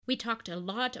We talked a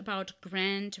lot about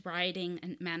grant writing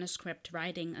and manuscript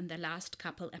writing in the last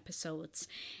couple episodes.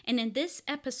 And in this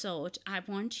episode, I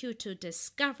want you to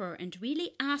discover and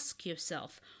really ask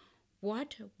yourself,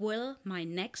 what will my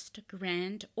next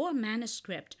grant or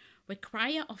manuscript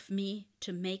require of me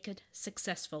to make it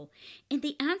successful? And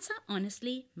the answer,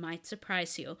 honestly, might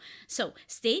surprise you. So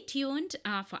stay tuned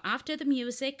for after the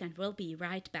music, and we'll be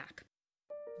right back.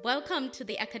 Welcome to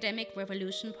the Academic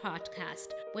Revolution podcast,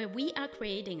 where we are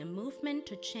creating a movement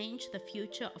to change the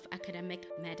future of academic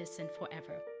medicine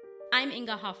forever. I'm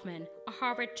Inga Hoffman, a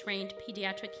Harvard-trained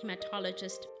pediatric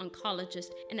hematologist,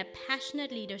 oncologist, and a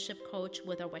passionate leadership coach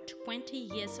with over 20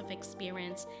 years of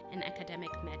experience in academic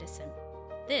medicine.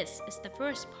 This is the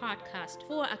first podcast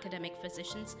for academic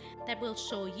physicians that will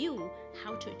show you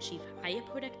how to achieve higher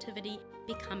productivity,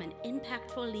 become an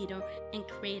impactful leader, and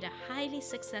create a highly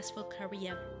successful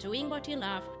career doing what you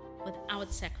love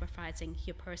without sacrificing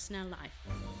your personal life.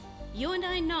 You and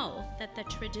I know that the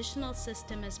traditional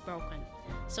system is broken,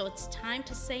 so it's time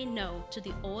to say no to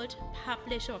the old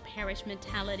publish or perish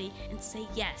mentality and say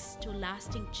yes to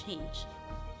lasting change.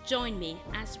 Join me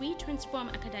as we transform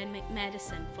academic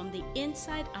medicine from the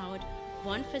inside out,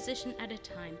 one physician at a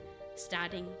time,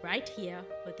 starting right here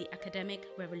with the Academic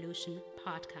Revolution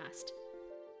podcast.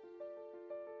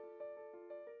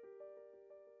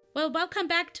 Well, welcome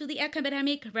back to the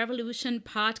Academic Revolution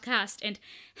podcast, and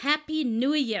Happy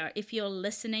New Year if you're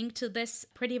listening to this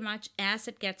pretty much as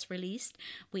it gets released.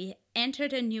 We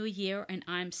entered a new year, and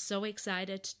I'm so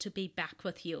excited to be back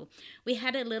with you. We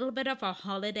had a little bit of a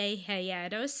holiday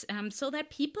hiatus so that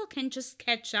people can just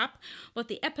catch up with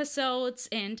the episodes,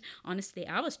 and honestly,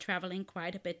 I was traveling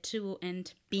quite a bit too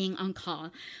and being on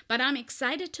call. But I'm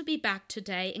excited to be back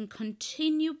today and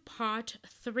continue part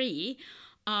 3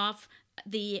 of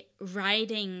the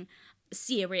writing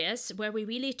series, where we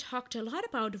really talked a lot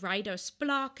about writer's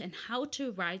block and how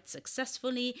to write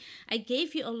successfully. I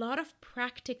gave you a lot of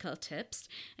practical tips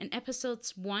in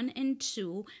episodes 1 and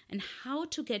 2 and how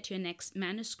to get your next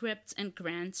manuscripts and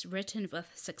grants written with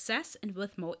success and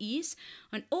with more ease,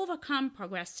 and overcome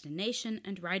procrastination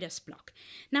and writer's block.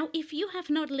 Now, if you have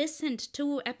not listened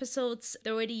to episodes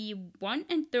 31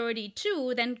 and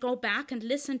 32, then go back and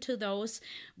listen to those,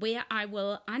 where I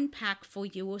will unpack for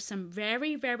you some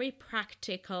very, very practical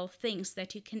things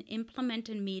that you can implement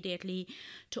immediately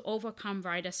to overcome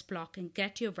writer's block and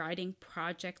get your writing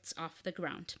projects off the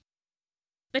ground.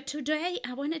 But today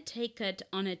I want to take it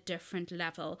on a different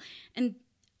level, and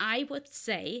I would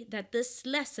say that this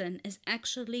lesson is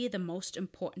actually the most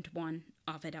important one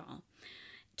of it all.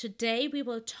 Today we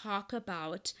will talk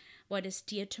about what is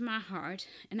dear to my heart,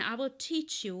 and I will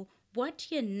teach you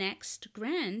what your next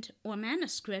grant or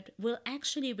manuscript will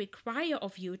actually require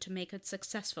of you to make it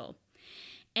successful.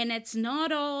 And it's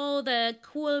not all the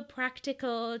cool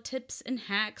practical tips and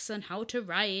hacks on how to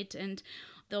write and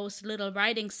those little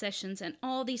writing sessions and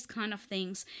all these kind of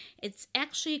things. It's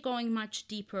actually going much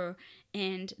deeper,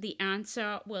 and the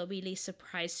answer will really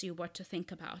surprise you what to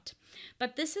think about.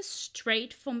 But this is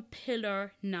straight from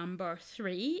pillar number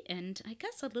 3, and I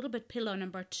guess a little bit pillar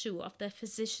number 2 of the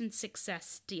Physician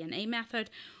Success DNA method,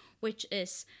 which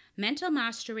is mental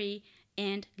mastery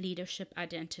and leadership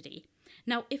identity.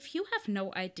 Now, if you have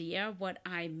no idea what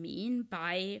I mean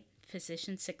by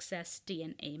Physician Success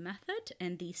DNA method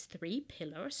and these 3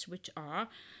 pillars, which are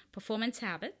performance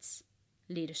habits,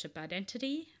 leadership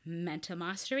identity, mental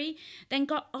mastery, then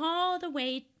go all the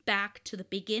way back to the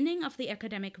beginning of the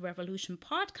Academic Revolution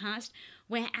podcast,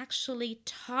 where I actually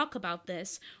talk about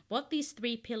this, what these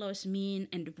 3 pillars mean,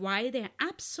 and why they're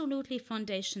absolutely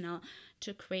foundational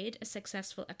to create a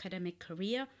successful academic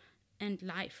career and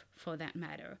life for that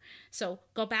matter. So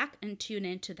go back and tune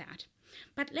into that.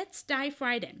 But let's dive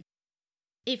right in.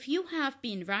 If you have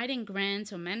been writing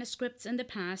grants or manuscripts in the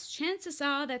past, chances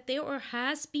are that there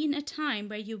has been a time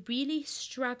where you really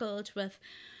struggled with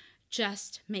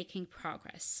just making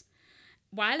progress.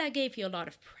 While I gave you a lot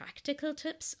of practical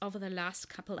tips over the last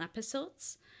couple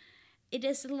episodes, it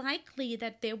is likely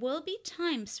that there will be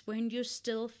times when you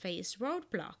still face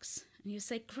roadblocks. And you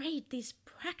say, great, these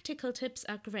practical tips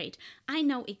are great. I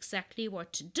know exactly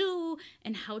what to do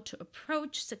and how to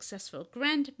approach successful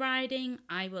grant writing.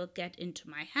 I will get into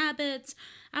my habits.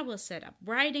 I will set up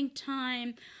writing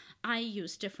time. I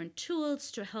use different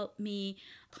tools to help me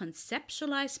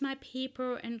conceptualize my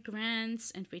paper and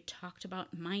grants. And we talked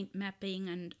about mind mapping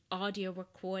and audio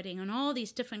recording and all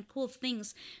these different cool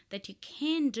things that you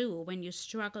can do when you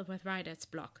struggle with writer's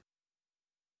block.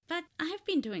 But I have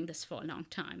been doing this for a long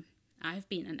time. I've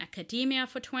been in academia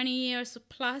for 20 years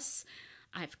plus.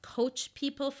 I've coached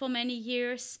people for many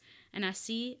years, and I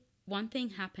see one thing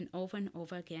happen over and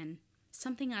over again.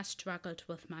 something I struggled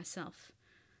with myself.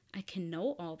 I can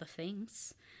know all the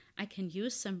things. I can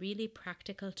use some really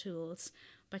practical tools,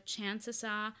 but chances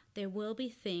are there will be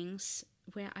things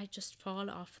where I just fall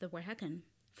off the wagon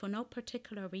for no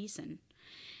particular reason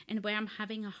and where I'm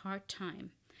having a hard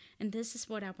time. And this is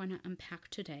what I want to unpack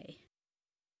today.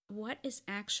 What is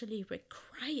actually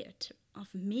required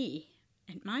of me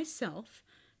and myself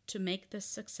to make this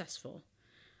successful?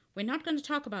 We're not going to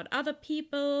talk about other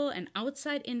people and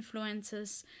outside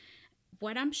influences.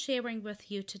 What I'm sharing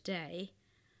with you today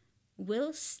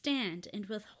will stand and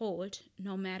withhold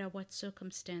no matter what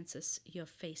circumstances you're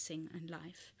facing in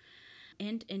life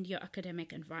and in your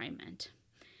academic environment.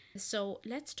 So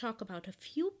let's talk about a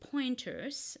few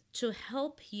pointers to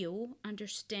help you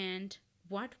understand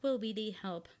what will really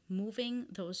help moving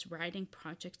those writing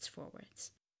projects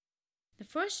forwards. The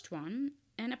first one,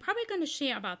 and I'm probably going to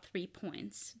share about 3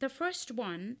 points. The first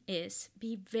one is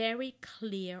be very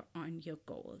clear on your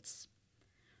goals.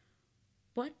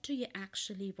 What do you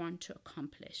actually want to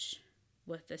accomplish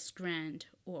with this grant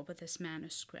or with this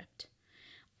manuscript?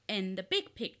 In the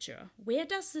big picture, where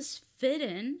does this fit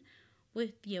in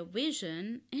with your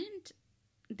vision and,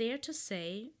 dare to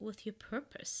say, with your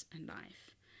purpose in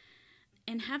life?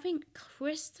 And having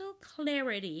crystal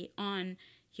clarity on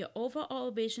your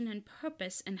overall vision and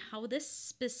purpose and how this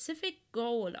specific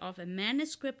goal of a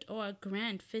manuscript or a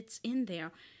grant fits in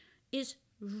there is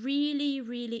really,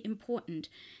 really important.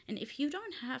 And if you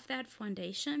don't have that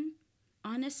foundation,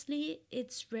 honestly,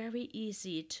 it's very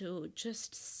easy to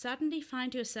just suddenly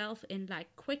find yourself in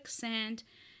like quicksand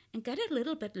and get a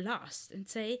little bit lost and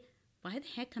say, why the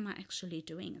heck am I actually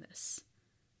doing this?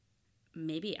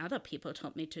 Maybe other people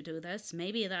told me to do this.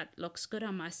 Maybe that looks good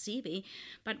on my CV.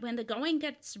 But when the going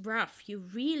gets rough, you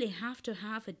really have to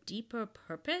have a deeper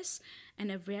purpose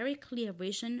and a very clear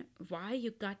vision why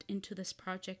you got into this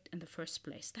project in the first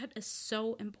place. That is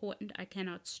so important. I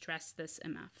cannot stress this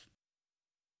enough.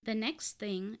 The next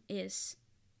thing is,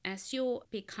 as you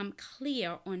become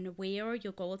clear on where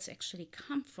your goals actually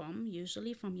come from,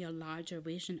 usually from your larger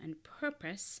vision and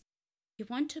purpose, you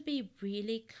want to be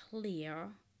really clear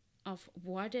of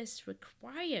what is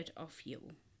required of you,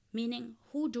 meaning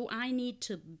who do I need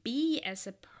to be as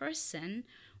a person?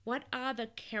 What are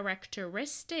the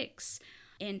characteristics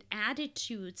and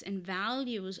attitudes and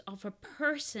values of a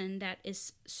person that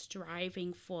is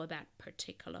striving for that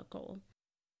particular goal?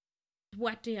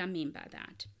 What do I mean by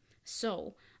that?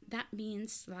 So that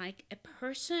means like a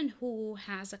person who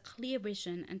has a clear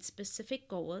vision and specific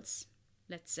goals.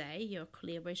 Let's say your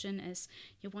clear vision is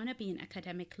you want to be an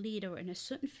academic leader in a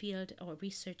certain field or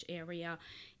research area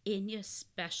in your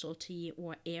specialty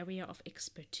or area of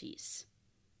expertise.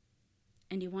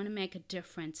 And you want to make a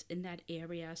difference in that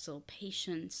area so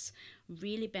patients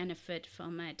really benefit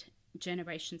from it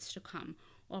generations to come.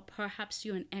 Or perhaps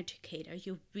you're an educator.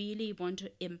 You really want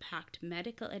to impact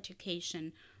medical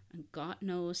education. And God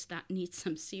knows that needs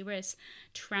some serious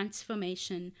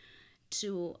transformation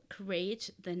to create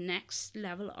the next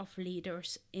level of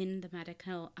leaders in the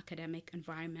medical academic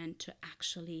environment to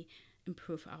actually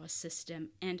improve our system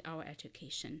and our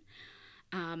education.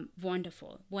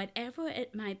 Wonderful. Whatever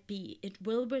it might be, it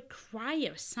will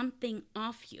require something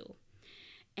of you.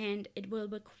 And it will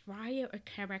require a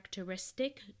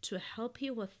characteristic to help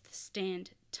you withstand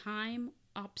time,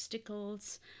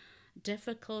 obstacles,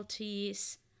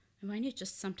 difficulties, when you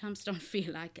just sometimes don't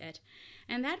feel like it.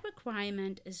 And that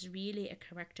requirement is really a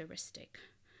characteristic.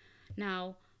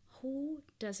 Now, who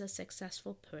does a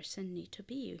successful person need to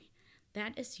be?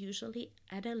 That is usually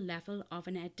at a level of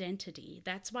an identity.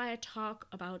 That's why I talk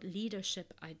about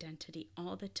leadership identity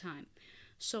all the time.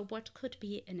 So what could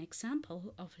be an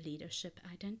example of leadership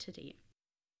identity?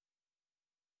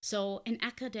 So an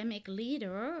academic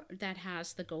leader that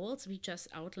has the goals we just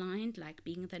outlined, like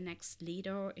being the next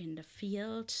leader in the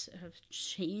field,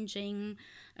 changing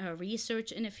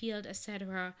research in a field,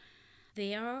 etc.,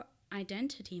 their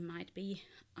identity might be,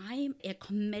 I'm a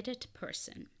committed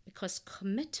person, because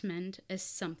commitment is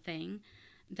something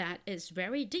that is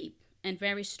very deep and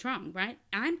very strong, right?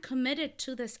 I'm committed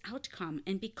to this outcome,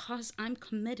 and because I'm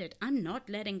committed, I'm not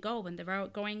letting go when the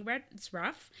road going it's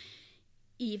rough.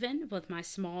 Even with my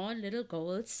small little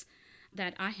goals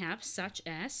that I have, such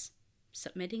as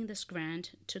submitting this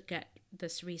grant to get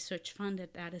this research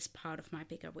funded, that is part of my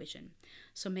bigger vision.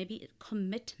 So maybe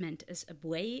commitment is a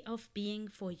way of being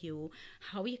for you,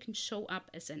 how you can show up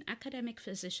as an academic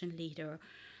physician leader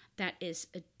that is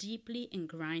a deeply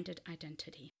ingrained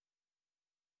identity.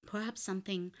 Perhaps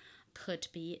something could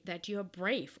be that you're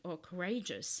brave or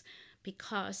courageous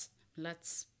because,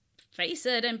 let's face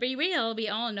it and be real. We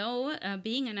all know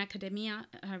being in academia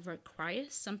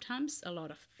requires sometimes a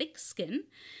lot of thick skin.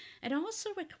 It also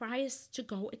requires to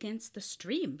go against the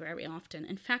stream very often.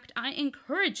 In fact, I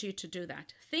encourage you to do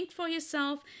that. Think for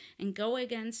yourself and go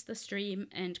against the stream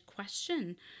and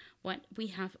question what we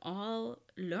have all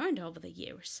learned over the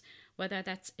years, whether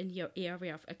that's in your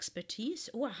area of expertise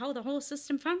or how the whole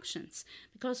system functions,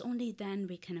 because only then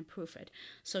we can improve it.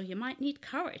 So you might need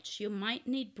courage, you might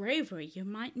need bravery,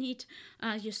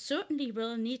 you certainly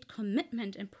will need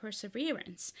commitment and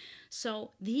perseverance.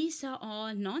 So these are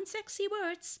all non-sexy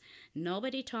words.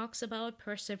 Nobody talks about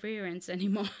perseverance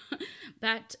anymore,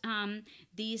 but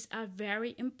these are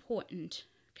very important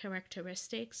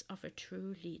characteristics of a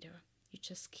true leader. You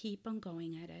just keep on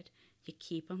going at it. You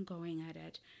keep on going at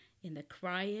it. In the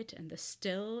quiet, in the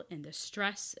still, in the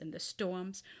stress, in the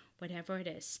storms, whatever it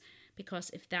is. Because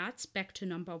if that's back to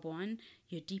number one,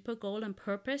 your deeper goal and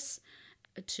purpose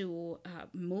to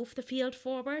move the field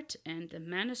forward, and the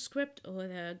manuscript or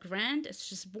the grant is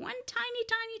just one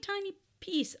tiny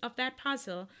piece of that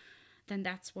puzzle, then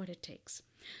that's what it takes.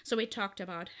 So we talked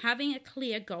about having a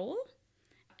clear goal,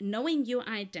 knowing your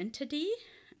identity,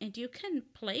 and you can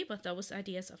play with those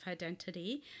ideas of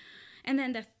identity. And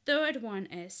then the third one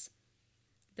is,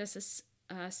 this is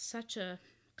such a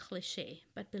cliche,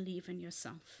 but believe in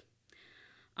yourself.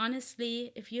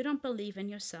 Honestly, if you don't believe in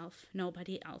yourself,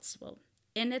 nobody else will.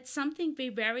 And it's something we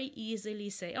very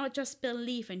easily say, oh, just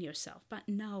believe in yourself. But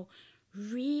no,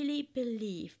 really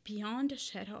believe beyond a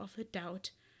shadow of a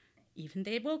doubt, even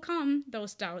they will come,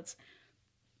 those doubts,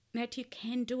 that you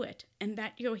can do it and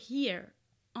that you're here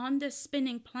on this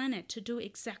spinning planet to do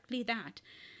exactly that.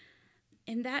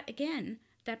 And that, again,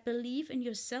 that belief in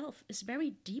yourself is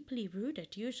very deeply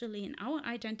rooted, usually in our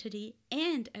identity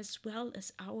and as well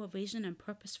as our vision and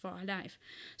purpose for our life.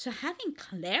 So having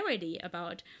clarity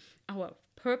about our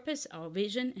purpose, our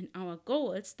vision, and our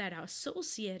goals that are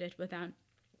associated with that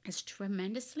is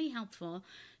tremendously helpful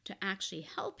to actually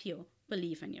help you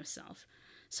believe in yourself.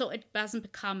 So it doesn't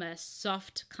become a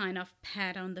soft kind of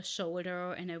pat on the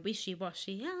shoulder and a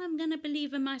wishy-washy, yeah, I'm going to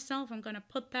believe in myself, I'm going to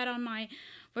put that on my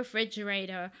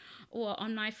refrigerator or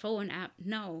on my phone app.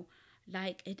 No,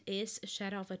 like it is a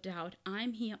shadow of a doubt.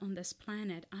 I'm here on this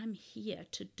planet. I'm here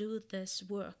to do this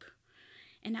work.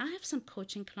 And I have some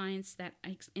coaching clients that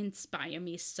inspire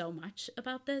me so much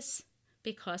about this,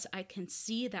 because I can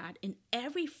see that in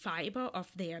every fiber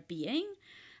of their being,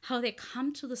 how they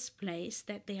come to this place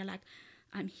that they are like,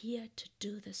 I'm here to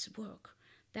do this work.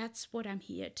 That's what I'm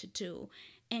here to do.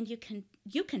 And you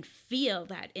can feel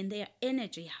that in their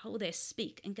energy, how they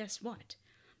speak. And guess what?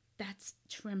 That's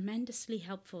tremendously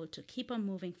helpful to keep on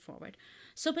moving forward.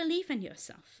 So believe in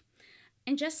yourself.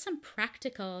 And just some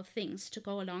practical things to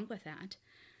go along with that.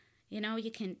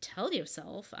 You can tell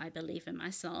yourself, I believe in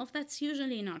myself. That's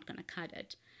usually not going to cut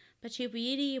it. But you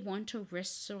really want to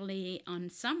viscerally, on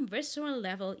some visceral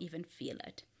level, even feel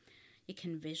it. You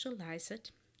can visualize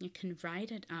it, you can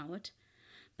write it out,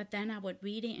 but then I would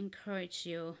really encourage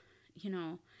you,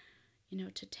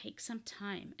 to take some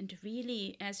time and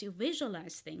really, as you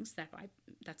visualize things,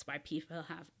 that's why people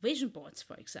have vision boards,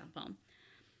 for example,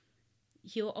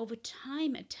 you over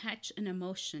time attach an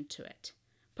emotion to it.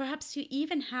 Perhaps you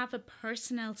even have a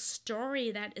personal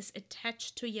story that is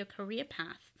attached to your career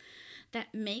path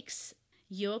that makes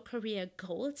your career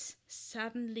goals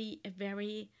suddenly a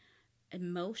very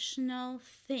emotional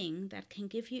thing that can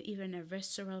give you even a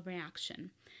visceral reaction.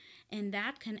 And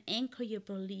that can anchor your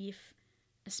belief,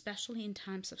 especially in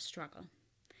times of struggle.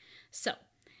 So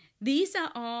these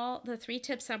are all the 3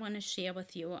 tips I want to share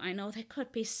with you. I know there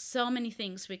could be so many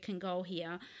things we can go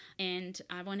here, and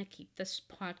I want to keep this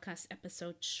podcast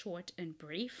episode short and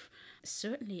brief.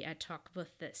 Certainly I talk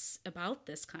about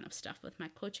this kind of stuff with my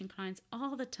coaching clients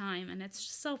all the time, and it's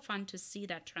just so fun to see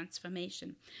that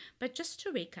transformation. But just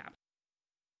to recap,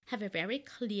 have a very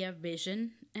clear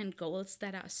vision and goals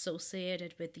that are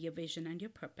associated with your vision and your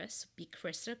purpose. Be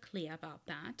crystal clear about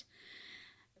that.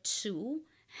 2,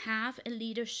 have a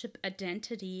leadership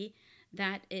identity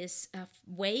that is a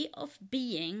way of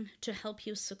being to help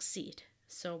you succeed.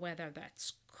 So whether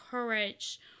that's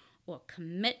courage or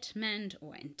commitment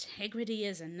or integrity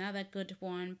is another good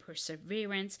one,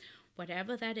 perseverance,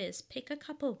 whatever that is, pick a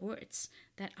couple words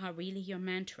that are really your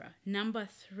mantra. Number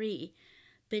 3,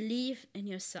 believe in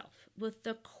yourself with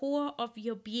the core of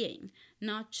your being,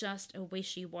 not just a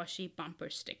wishy-washy bumper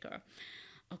sticker.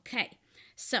 Okay,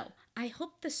 so I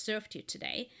hope this served you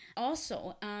today.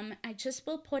 Also, I just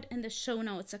will put in the show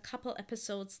notes a couple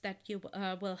episodes that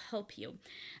will help you,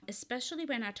 especially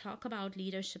when I talk about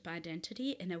leadership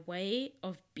identity in a way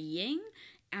of being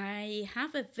I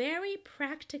have a very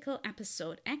practical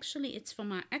episode. Actually, it's for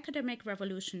my Academic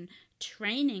Revolution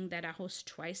training that I host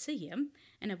twice a year,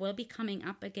 and it will be coming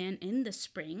up again in the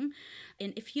spring.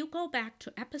 And if you go back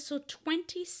to episode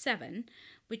 27,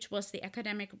 which was the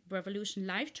Academic Revolution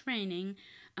live training,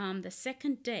 the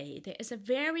second day, there is a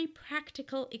very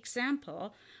practical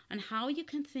example on how you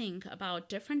can think about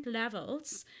different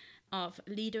levels of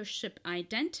leadership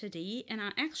identity, and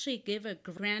I actually give a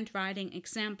grant writing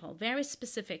example very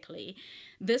specifically.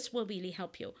 This will really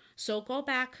help you. So go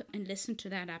back and listen to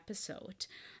that episode.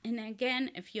 And again,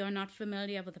 if you're not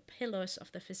familiar with the pillars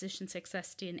of the Physician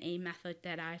Success DNA method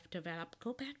that I've developed,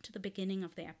 go back to the beginning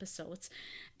of the episodes.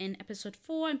 And episode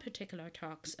 4 in particular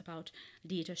talks about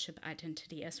leadership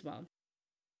identity as well.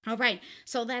 All right,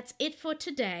 so that's it for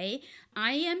today.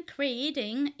 I am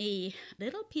creating a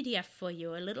little PDF for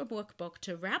you, a little workbook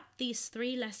to wrap these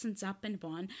 3 lessons up in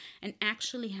one and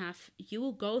actually have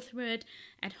you go through it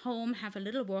at home, have a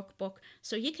little workbook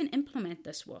so you can implement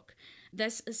this work.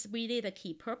 This is really the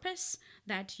key purpose,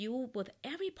 that you, with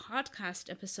every podcast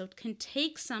episode, can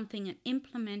take something and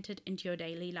implement it into your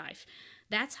daily life.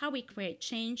 That's how we create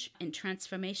change and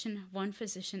transformation, one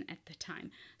physician at a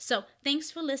time. So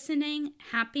thanks for listening.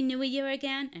 Happy New Year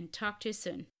again, and talk to you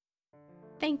soon.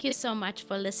 Thank you so much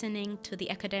for listening to the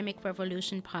Academic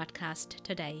Revolution podcast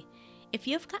today. If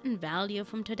you've gotten value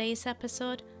from today's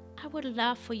episode, I would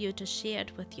love for you to share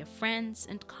it with your friends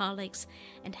and colleagues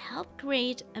and help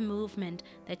create a movement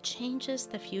that changes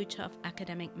the future of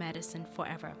academic medicine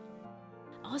forever.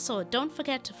 Also, don't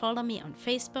forget to follow me on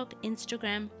Facebook,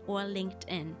 Instagram, or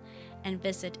LinkedIn, and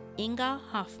visit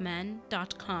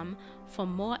ingahoffman.com for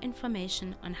more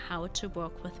information on how to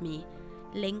work with me.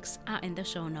 Links are in the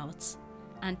show notes.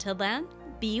 Until then,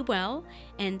 be well,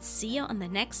 and see you on the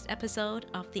next episode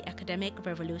of the Academic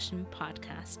Revolution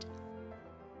podcast.